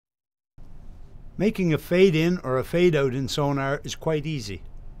Making a fade in or a fade out in Sonar is quite easy.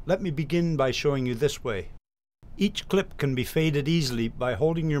 Let me begin by showing you this way. Each clip can be faded easily by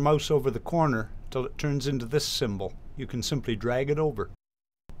holding your mouse over the corner till it turns into this symbol. You can simply drag it over.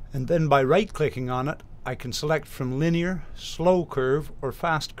 And then by right-clicking on it, I can select from linear, slow curve, or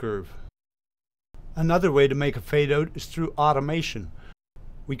fast curve. Another way to make a fade out is through automation.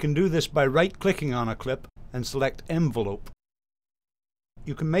 We can do this by right-clicking on a clip and select envelope.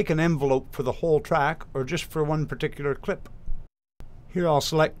 You can make an envelope for the whole track or just for one particular clip. Here I'll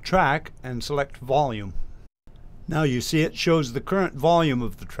select track and select volume. Now you see it shows the current volume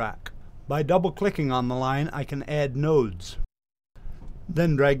of the track. By double-clicking on the line I can add nodes.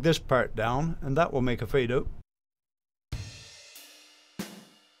 Then drag this part down and that will make a fade out.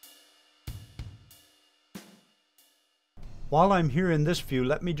 While I'm here in this view,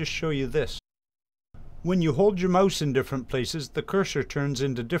 let me just show you this. When you hold your mouse in different places, the cursor turns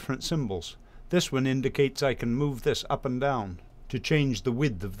into different symbols. This one indicates I can move this up and down to change the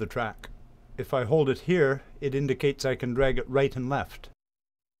width of the track. If I hold it here, it indicates I can drag it right and left.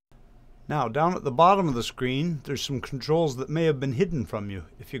 Now, down at the bottom of the screen, there's some controls that may have been hidden from you.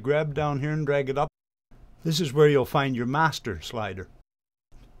 If you grab down here and drag it up, this is where you'll find your master slider.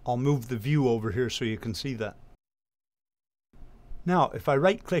 I'll move the view over here so you can see that. Now, if I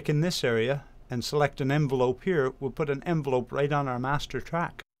right-click in this area and select an envelope here, we'll put an envelope right on our master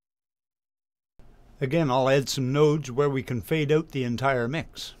track. Again, I'll add some nodes where we can fade out the entire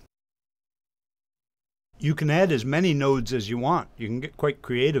mix. You can add as many nodes as you want. You can get quite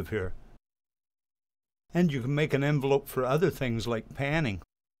creative here. And you can make an envelope for other things like panning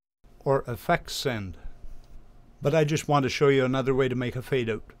or effects send. But I just want to show you another way to make a fade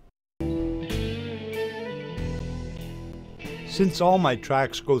out. Since all my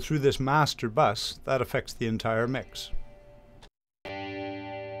tracks go through this master bus, that affects the entire mix.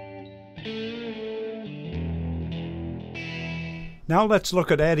 Now let's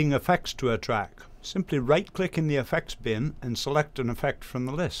look at adding effects to a track. Simply right-click in the effects bin and select an effect from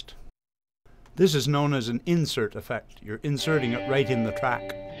the list. This is known as an insert effect. You're inserting it right in the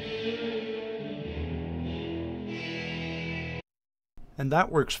track. And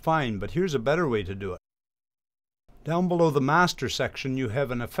that works fine, but here's a better way to do it. Down below the master section you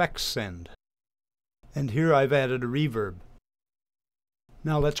have an effects send. And here I've added a reverb.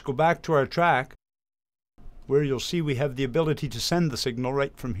 Now let's go back to our track, where you'll see we have the ability to send the signal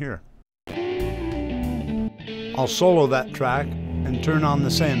right from here. I'll solo that track and turn on the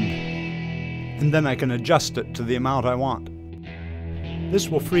send, and then I can adjust it to the amount I want. This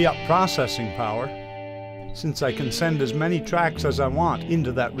will free up processing power, since I can send as many tracks as I want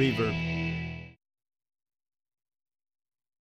into that reverb.